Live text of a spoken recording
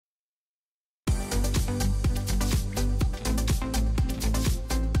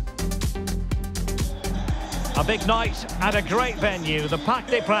A big night at a great venue, the Parc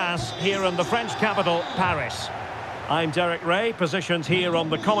des Princes, here in the French capital, Paris. I'm Derek Ray, positioned here on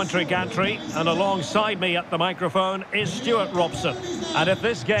the commentary gantry, and alongside me at the microphone is Stuart Robson. And if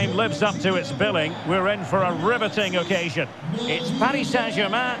this game lives up to its billing, we're in for a riveting occasion. It's Paris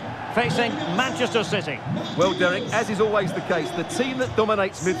Saint-Germain facing Manchester City. Well, Derek, as is always the case, the team that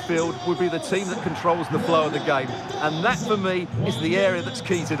dominates midfield will be the team that controls the flow of the game. And that, for me, is the area that's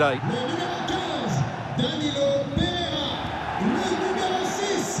key today.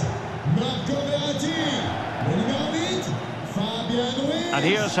 And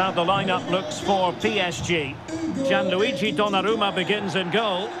here's how the lineup looks for PSG. Gianluigi Donnarumma begins in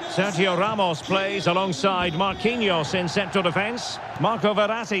goal. Sergio Ramos plays alongside Marquinhos in central defence. Marco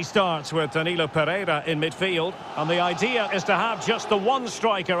Verratti starts with Danilo Pereira in midfield. And the idea is to have just the one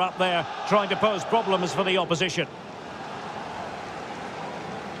striker up there trying to pose problems for the opposition.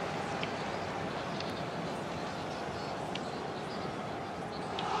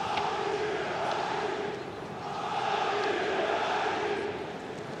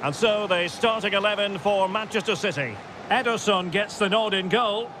 And so the starting 11 for Manchester City. Ederson gets the nod in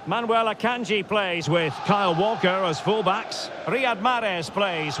goal. Manuel Akanji plays with Kyle Walker as fullbacks. Riyad Mahrez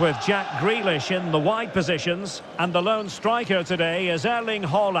plays with Jack Grealish in the wide positions. And the lone striker today is Erling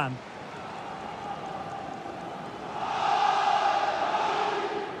Haaland.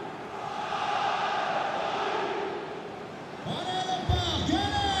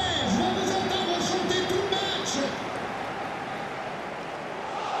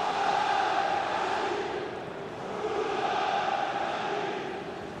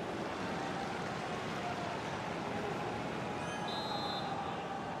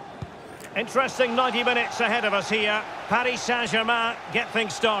 Interesting 90 minutes ahead of us here. Paris Saint-Germain get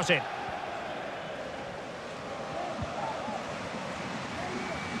things started.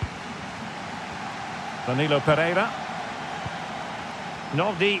 Danilo Pereira.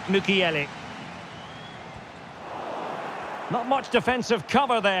 Nordi Mukiele. Not much defensive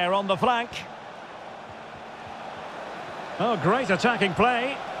cover there on the flank. Oh, great attacking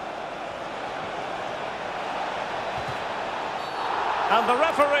play. And the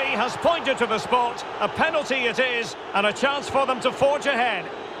referee has pointed to the spot. A penalty it is, and a chance for them to forge ahead.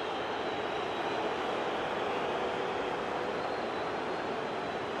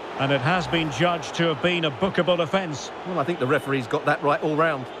 And it has been judged to have been a bookable offence. Well, I think the referee's got that right all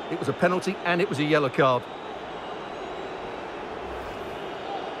round. It was a penalty and it was a yellow card.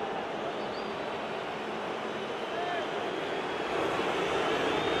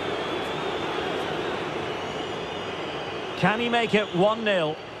 Can he make it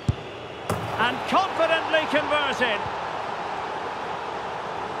 1-0? And confidently converted.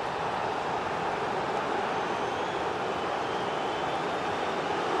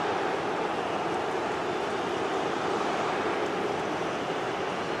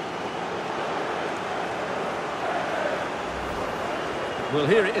 Well,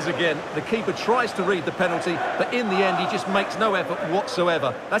 here it is again. The keeper tries to read the penalty, but in the end he just makes no effort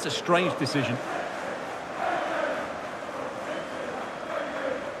whatsoever. That's a strange decision.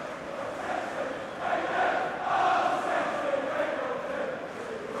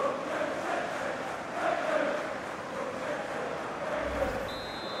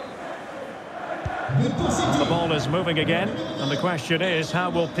 The ball is moving again, and the question is, how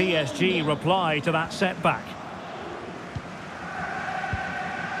will PSG reply to that setback?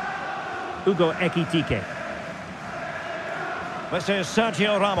 Hugo Ekitike. This is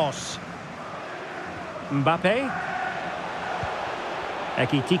Sergio Ramos. Mabbpe.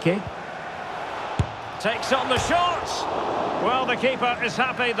 Ekitike. Takes on the shot. Well, the keeper is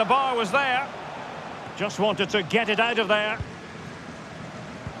happy the bar was there. Just wanted to get it out of there.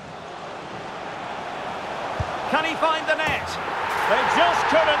 Can he find the net? They just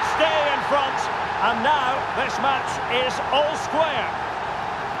couldn't stay in front. And now this match is all square.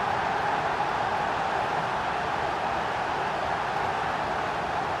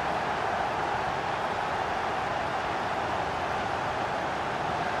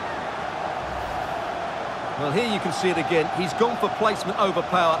 Well, here you can see it again. He's gone for placement over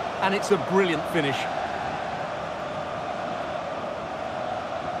power, and it's a brilliant finish.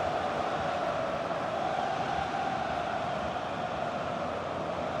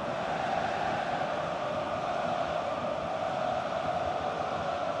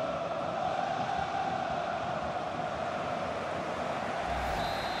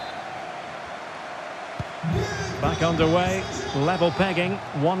 Back underway, level pegging,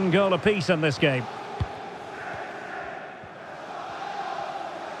 1 goal apiece in this game.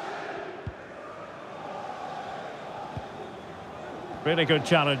 Really good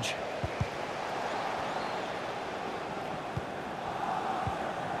challenge.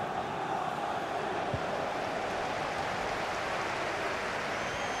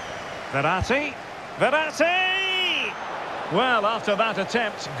 Verratti. Verratti! Well, after that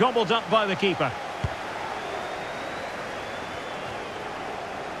attempt, gobbled up by the keeper.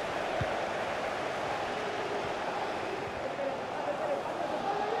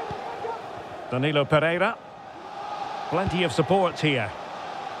 Danilo Pereira. Plenty of support here.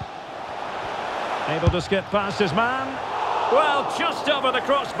 Able to skip past his man. Well, just over the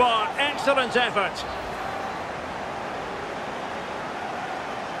crossbar. Excellent effort.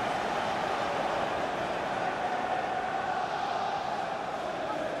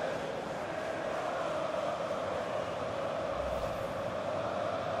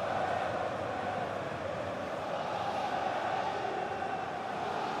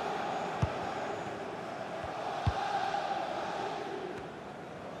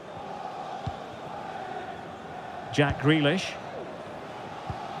 Jack Grealish.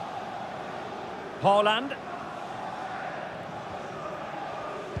 Haaland.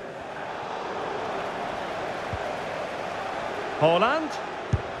 Haaland.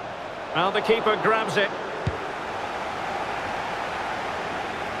 Now the keeper grabs it.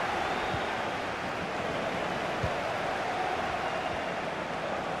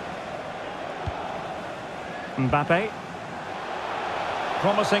 Mbappe.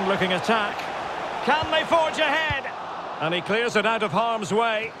 Promising looking attack. Can they forge ahead? And he clears it out of harm's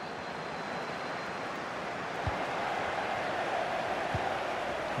way.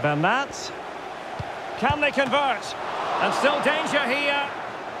 Bernat. Can they convert? And still danger here.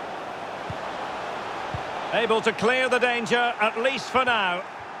 Able to clear the danger, at least for now.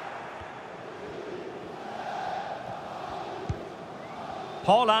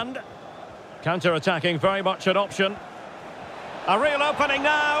 Haaland. Counter-attacking, very much an option. A real opening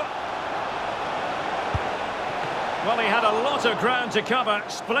now. Well, he had a lot of ground to cover.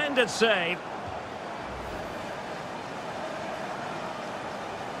 Splendid save.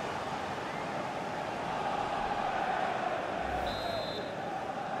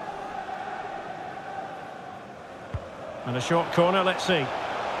 And a short corner, let's see.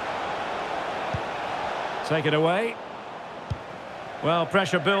 Take it away. Well,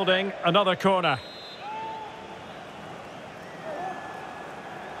 pressure building. Another corner.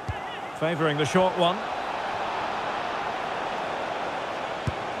 Favouring the short one.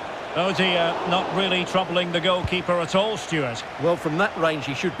 Oh dear, not really troubling the goalkeeper at all, Stuart. Well, from that range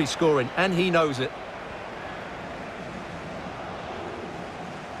he should be scoring, and he knows it.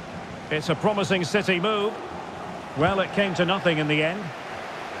 It's a promising City move. Well, it came to nothing in the end.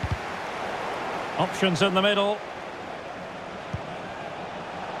 Options in the middle.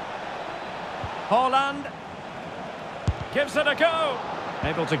 Haaland. Gives it a go.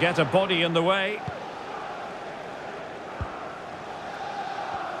 Able to get a body in the way.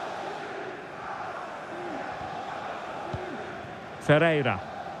 Ferreira.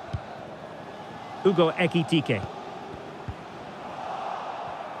 Hugo Ekitike.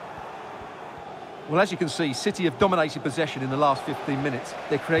 Well, as you can see, City have dominated possession in the last 15 minutes.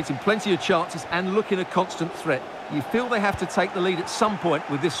 They're creating plenty of chances and looking a constant threat. You feel they have to take the lead at some point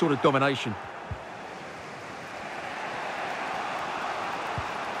with this sort of domination.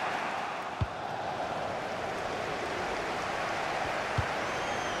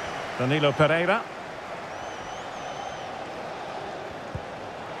 Danilo Pereira.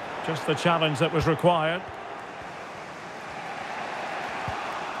 Just the challenge that was required.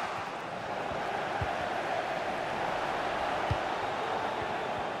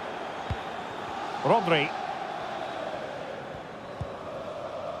 Rodri.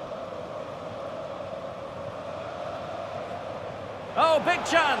 Oh, big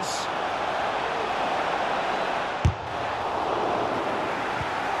chance.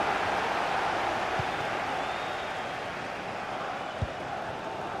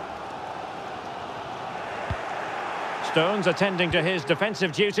 Stones attending to his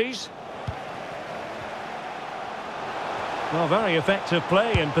defensive duties. Well, very effective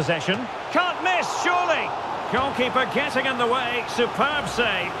play in possession. Can't miss, surely. Goalkeeper getting in the way. Superb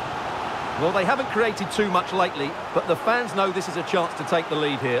save. Well, they haven't created too much lately, but the fans know this is a chance to take the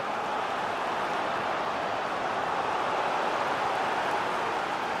lead here.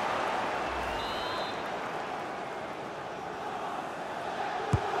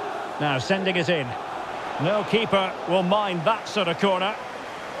 Now sending it in. No keeper will mind that sort of corner.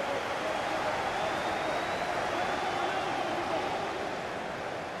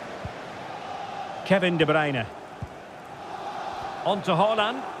 Kevin De Bruyne. On to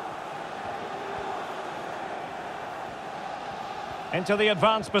Haaland. Into the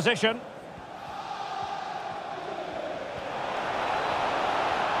advanced position.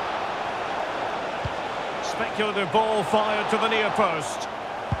 Speculative ball fired to the near post.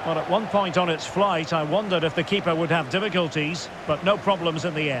 Well, at one point on its flight, I wondered if the keeper would have difficulties, but no problems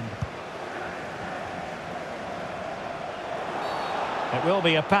in the end. It will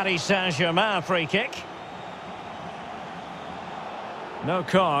be a Paris Saint-Germain free kick. No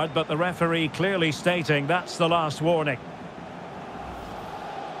card, but the referee clearly stating that's the last warning.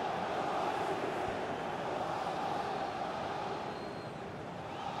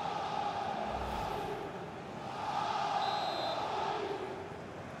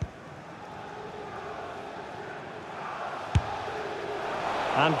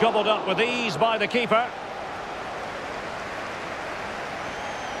 And gobbled up with ease by the keeper.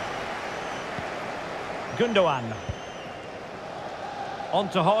 Gundogan. On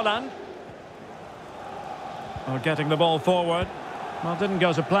to Haaland. Oh, getting the ball forward. Well, didn't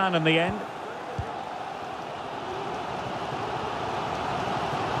go to plan in the end.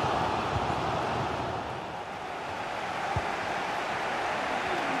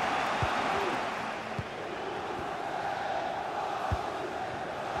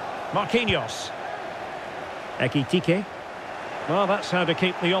 Marquinhos. Ekitike. Well, that's how to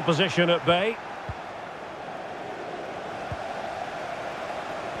keep the opposition at bay.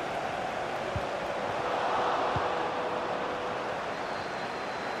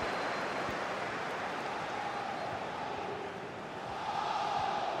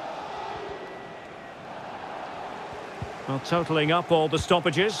 Well, totalling up all the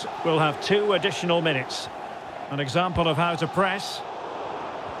stoppages, we'll have 2 additional minutes. An example of how to press.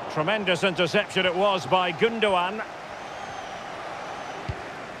 Tremendous interception it was by Gundogan.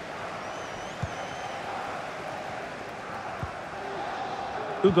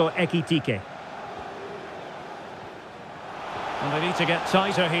 Hugo Ekitike. And they need to get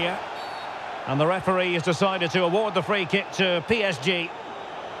tighter here. And the referee has decided to award the free kick to PSG.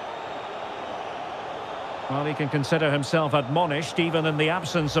 Well, he can consider himself admonished even in the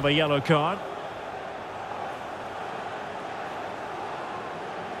absence of a yellow card.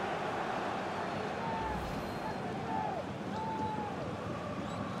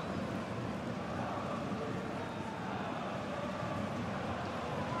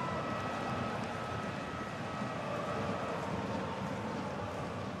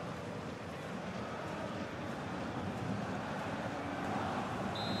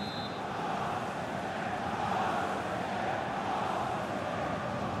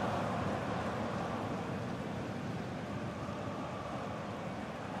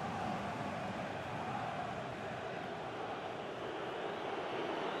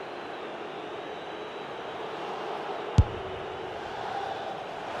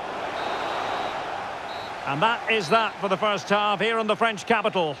 And that is that for the first half here in the French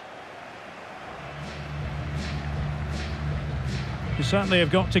capital. You certainly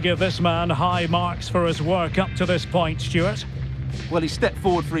have got to give this man high marks for his work up to this point, Stuart. Well, he stepped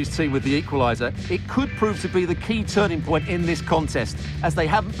forward for his team with the equaliser. It could prove to be the key turning point in this contest, as they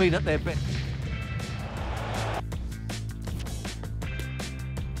haven't been at their best.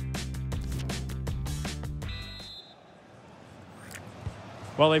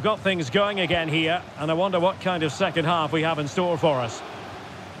 Well, they've got things going again here, and I wonder what kind of second half we have in store for us.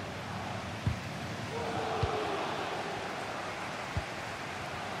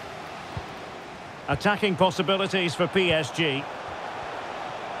 Attacking possibilities for PSG.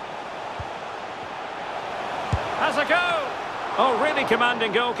 Has a go! Oh, really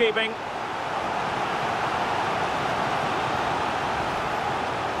commanding goalkeeping.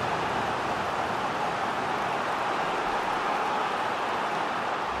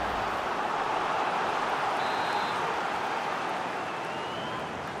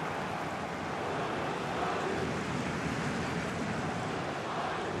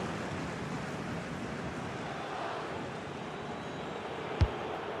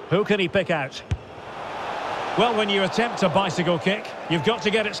 Who can he pick out? Well, when you attempt a bicycle kick, you've got to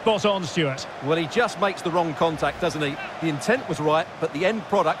get it spot on, Stuart. Well, he just makes the wrong contact, doesn't he? The intent was right, but the end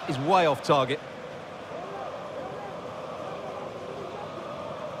product is way off target.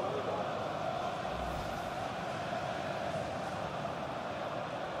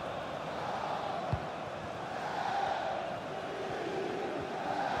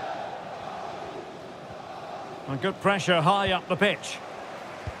 And good pressure high up the pitch.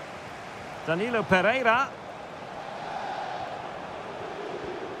 Danilo Pereira.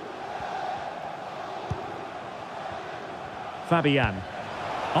 Fabian.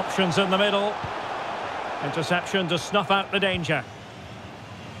 Options in the middle. Interception to snuff out the danger.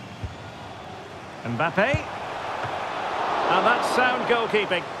 Mbappe. And that's sound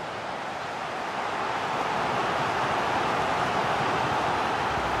goalkeeping.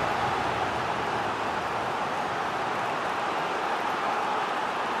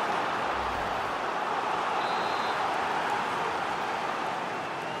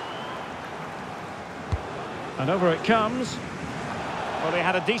 And over it comes. Well, he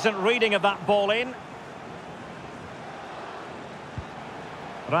had a decent reading of that ball in.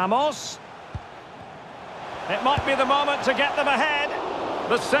 Ramos. It might be the moment to get them ahead.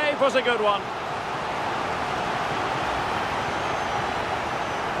 The save was a good one.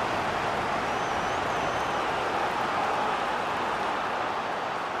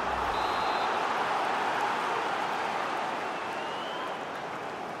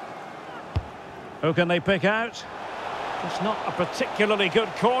 Who can they pick out? It's not a particularly good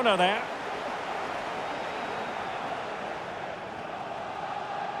corner there.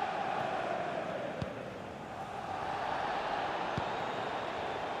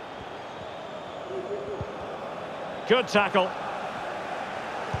 Good tackle.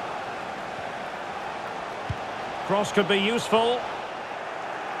 Cross could be useful.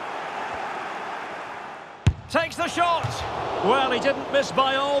 Takes the shot. Well, he didn't miss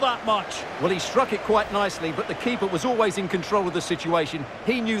by all that much. Well, he struck it quite nicely, but the keeper was always in control of the situation.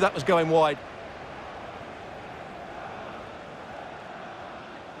 He knew that was going wide.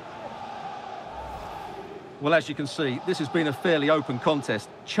 Well, as you can see, this has been a fairly open contest.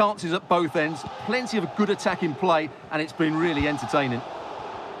 Chances at both ends, plenty of good attack in play, and it's been really entertaining.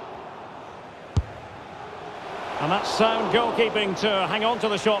 And that's sound goalkeeping to hang on to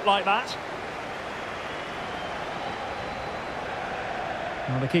the shot like that.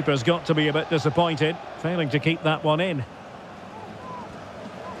 Well, the keeper's got to be a bit disappointed, failing to keep that one in.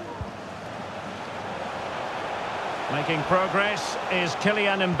 Making progress is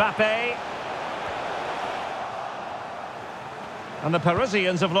Kylen Mbappe. And the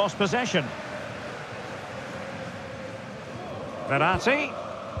Parisians have lost possession. Verratti.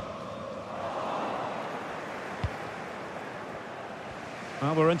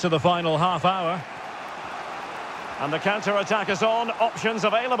 Well, we're into the final half hour. And the counter-attack is on, options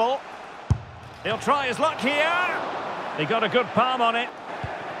available. He'll try his luck here. He got a good palm on it.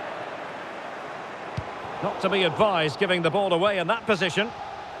 Not to be advised giving the ball away in that position.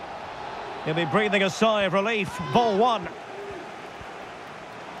 He'll be breathing a sigh of relief. Ball one.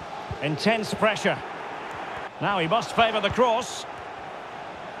 Intense pressure. Now he must favour the cross.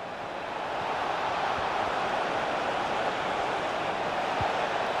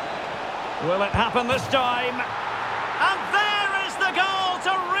 Will it happen this time? And there is the goal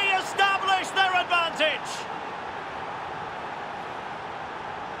to re-establish their advantage.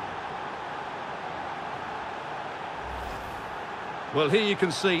 Well, here you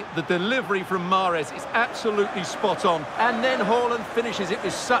can see the delivery from Mahrez is absolutely spot on. And then Haaland finishes it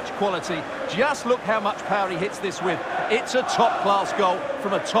with such quality. Just look how much power he hits this with. It's a top-class goal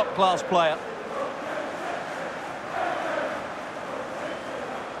from a top-class player.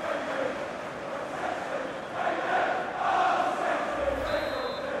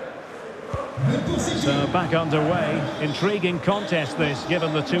 So back underway. Intriguing contest this,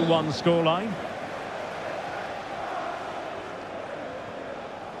 given the 2-1 scoreline.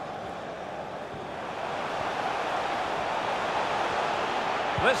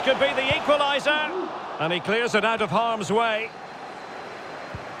 This could be the equaliser. And he clears it out of harm's way.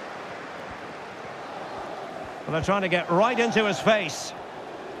 Well, they're trying to get right into his face.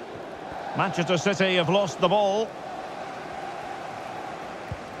 Manchester City have lost the ball.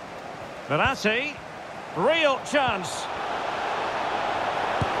 Verratti. Real chance.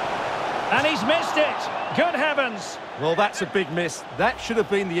 And he's missed it. Good heavens. Well, that's a big miss. That should have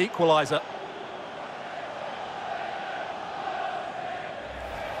been the equaliser.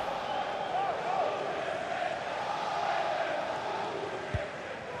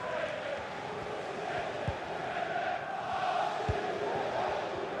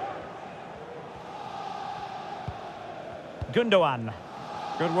 Gundogan.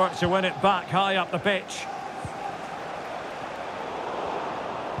 Good work to win it back high up the pitch.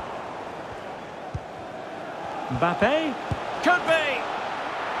 Mabbpe. Could be.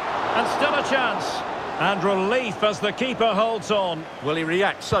 And still a chance. And relief as the keeper holds on. Well, he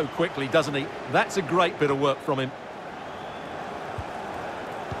reacts so quickly, doesn't he? That's a great bit of work from him.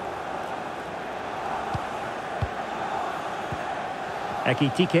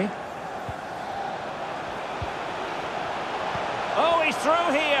 Ekitike. Oh, he's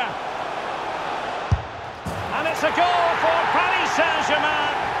through here. And it's a goal for Paris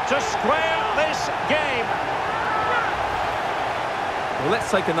Saint-Germain to square this game. Well,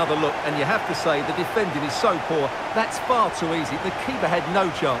 let's take another look, and you have to say the defending is so poor. That's far too easy. The keeper had no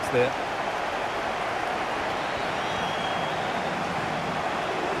chance there.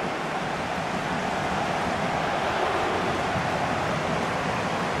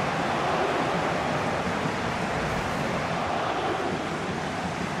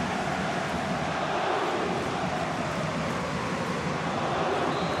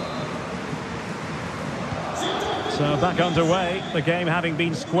 So back underway, the game having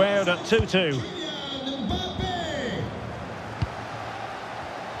been squared at 2-2.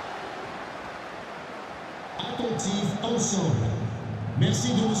 Attentifs ensemble.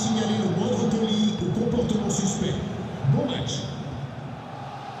 Merci de nous signaler le moindre délit ou comportement suspect. Bon match.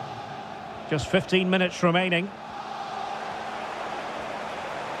 Just 15 minutes remaining.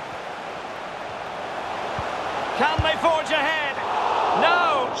 Can they forge ahead?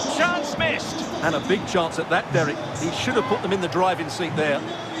 No! Chance missed! And a big chance at that, Derek. He should have put them in the driving seat there.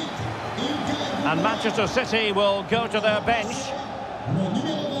 And Manchester City will go to their bench.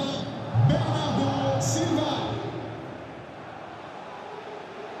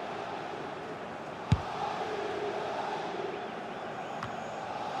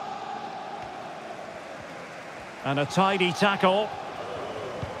 And a tidy tackle.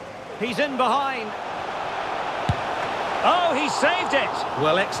 He's in behind. Oh, he saved it!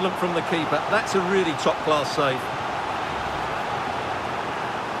 Well, excellent from the keeper. That's a really top-class save.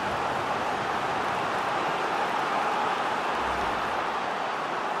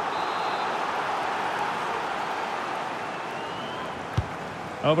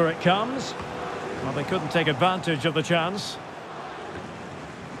 Over it comes. Well, they couldn't take advantage of the chance.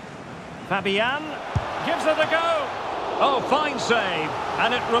 Fabian gives it a go. Oh, fine save.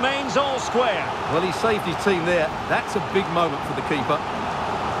 And it remains all square. Well, he saved his team there. That's a big moment for the keeper.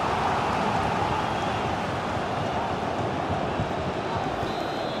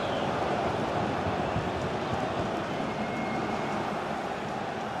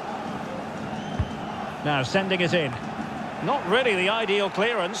 Now sending it in. Not really the ideal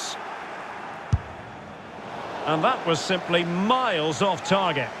clearance. And that was simply miles off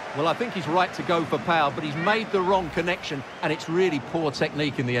target. Well, I think he's right to go for power, but he's made the wrong connection, and it's really poor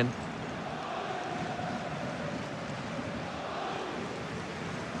technique in the end.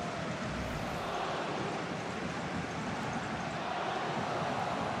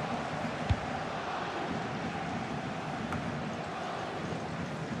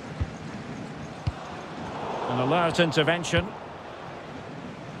 An alert intervention.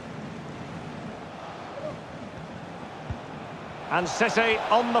 And City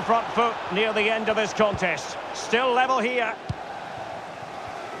on the front foot near the end of this contest. Still level here.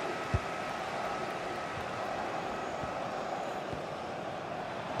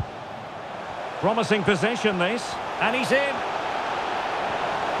 Promising position this. And he's in.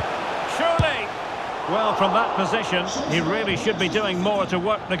 Surely. Well, from that position, he really should be doing more to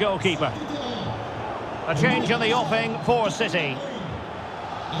work the goalkeeper. A change in the offing for City.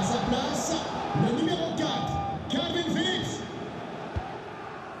 À sa place, le numéro 4, Karim.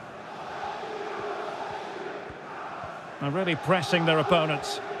 They're really pressing their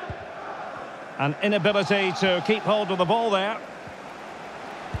opponents. An inability to keep hold of the ball there.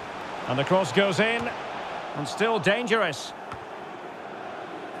 And the cross goes in. And still dangerous.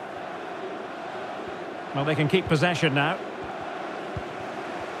 Well, they can keep possession now.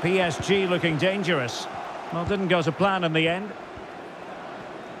 PSG looking dangerous. Well, didn't go to plan in the end.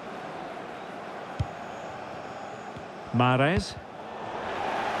 Mahrez.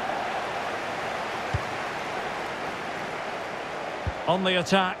 On the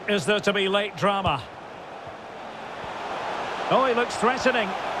attack, is there to be late drama? Oh, he looks threatening.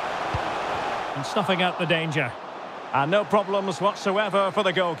 And snuffing out the danger. And no problems whatsoever for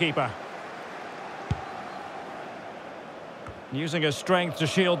the goalkeeper. Using his strength to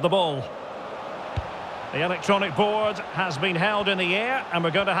shield the ball. The electronic board has been held in the air, and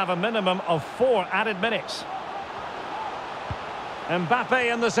we're going to have a minimum of 4 added minutes.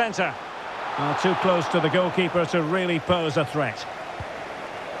 Mbappe in the centre. Well, too close to the goalkeeper to really pose a threat.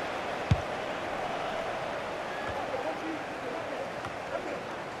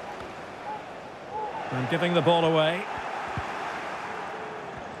 And giving the ball away.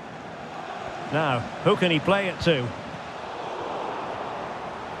 Now, who can he play it to?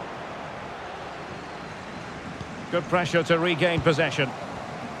 Good pressure to regain possession.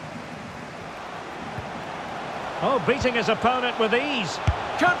 Oh, beating his opponent with ease.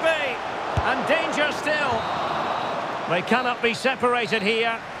 Could be! And danger still. They cannot be separated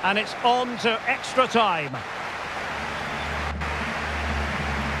here, and it's on to extra time.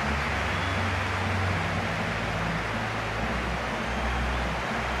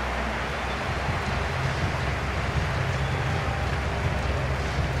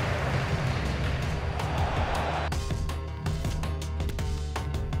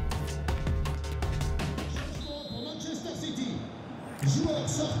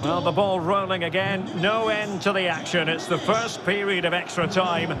 Well, the ball rolling again, no end to the action. It's the first period of extra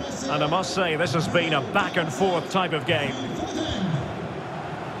time, and I must say this has been a back and forth type of game.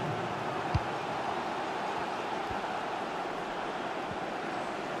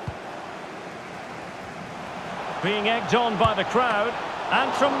 Being egged on by the crowd.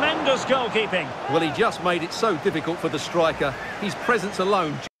 And tremendous goalkeeping. Well, he just made it so difficult for the striker. His presence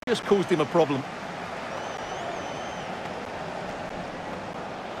alone just caused him a problem.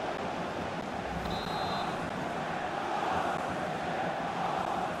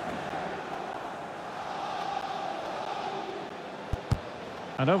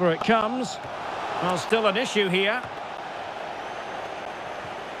 And over it comes. Well, still an issue here.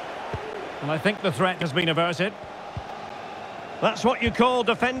 And I think the threat has been averted. That's what you call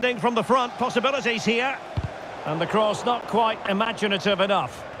defending from the front. Possibilities here. And the cross not quite imaginative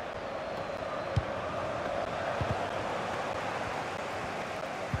enough.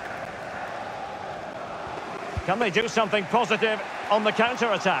 Can they do something positive on the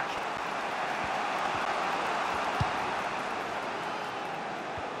counter-attack?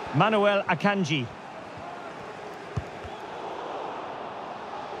 Manuel Akanji.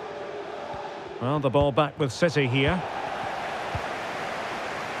 Well, the ball back with City here.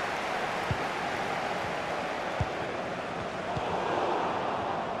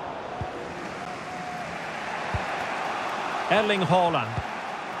 Erling Haaland.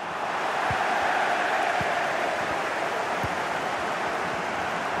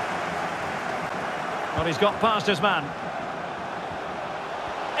 Well, he's got past his man.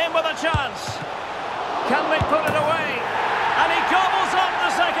 In with a chance. Can they put it away? And he gobbles up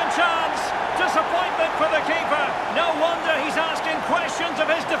the second chance. Disappointment for the keeper. No wonder he's asking questions of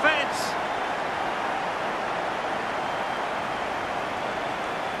his defence.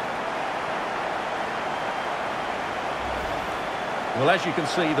 Well, as you can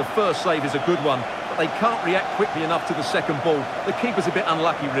see, the first save is a good one, but they can't react quickly enough to the second ball. The keeper's a bit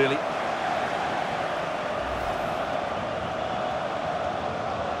unlucky, really.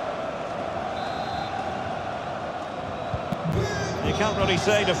 You can't really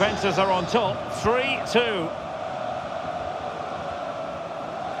say defences are on top. 3-2.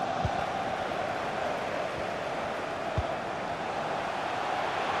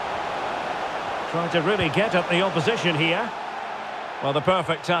 Trying to really get at the opposition here. Well, the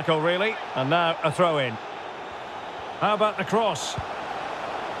perfect tackle, really. And now a throw-in. How about the cross?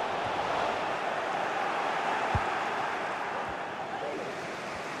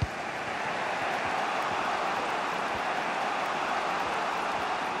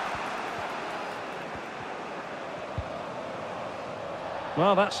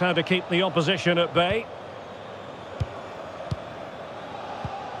 Well, that's how to keep the opposition at bay.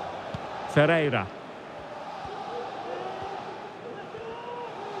 Ferreira.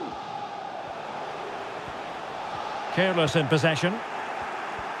 Careless in possession.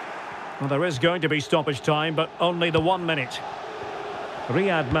 Well, there is going to be stoppage time, but only the 1 minute.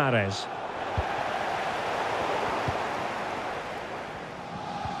 Riyad Mahrez.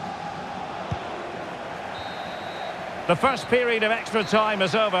 The first period of extra time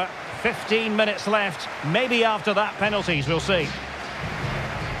is over. 15 minutes left. Maybe after that, penalties, we'll see.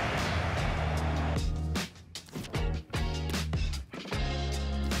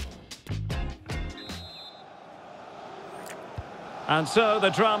 And so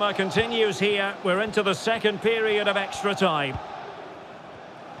the drama continues here. We're into the second period of extra time.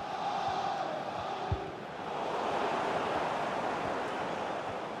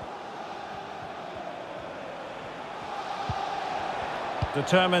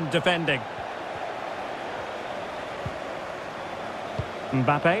 Determined defending.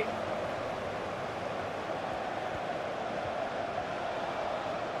 Mbappe.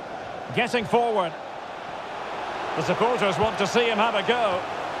 Getting forward. The supporters want to see him have a go.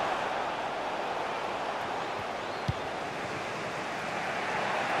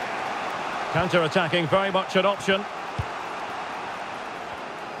 Counter-attacking, very much an option.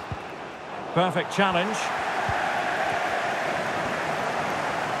 Perfect challenge.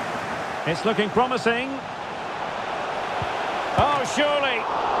 It's looking promising. Oh, surely.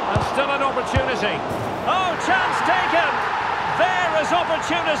 And still an opportunity. Oh, chance taken. There is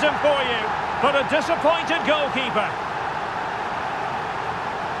opportunism for you. But a disappointed goalkeeper.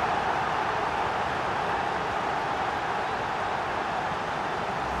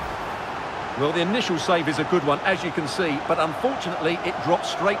 Well, the initial save is a good one, as you can see, but unfortunately it dropped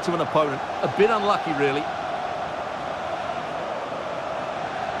straight to an opponent. A bit unlucky, really.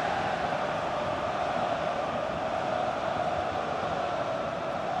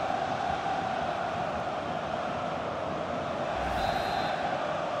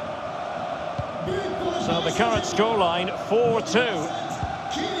 So the current scoreline, 4-2.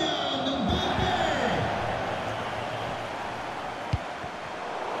 Kylen Mbappe.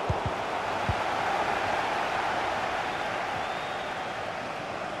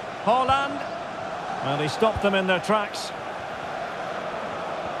 Haaland. Well, he stopped them in their tracks.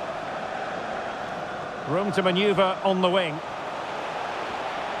 Room to manoeuvre on the wing.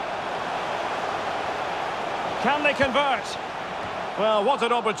 Can they convert? Well, what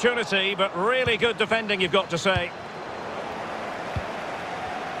an opportunity, but really good defending, you've got to say.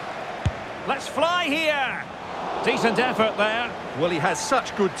 Let's fly here. Decent effort there. Well, he has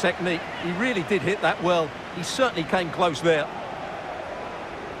such good technique. He really did hit that well. He certainly came close there.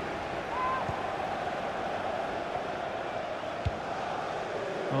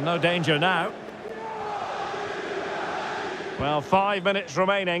 Well, no danger now. Well, 5 minutes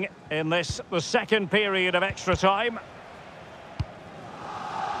remaining in this, the second period of extra time.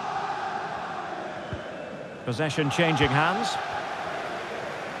 Possession changing hands.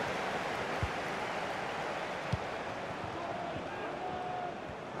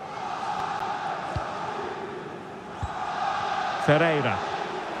 Ferreira.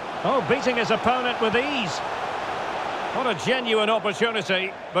 Oh, beating his opponent with ease. What a genuine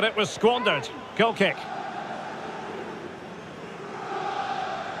opportunity, but it was squandered. Goal kick.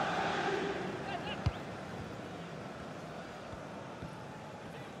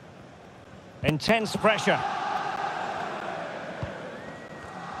 Intense pressure.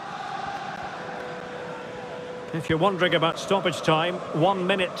 If you're wondering about stoppage time, 1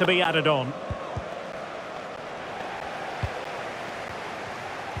 minute to be added on.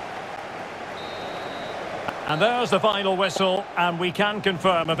 And there's the final whistle, and we can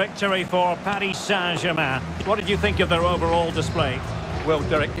confirm a victory for Paris Saint-Germain. What did you think of their overall display? Well,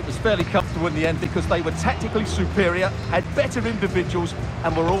 Derek, it was fairly comfortable in the end because they were tactically superior, had better individuals,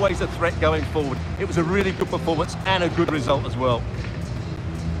 and were always a threat going forward. It was a really good performance and a good result as well.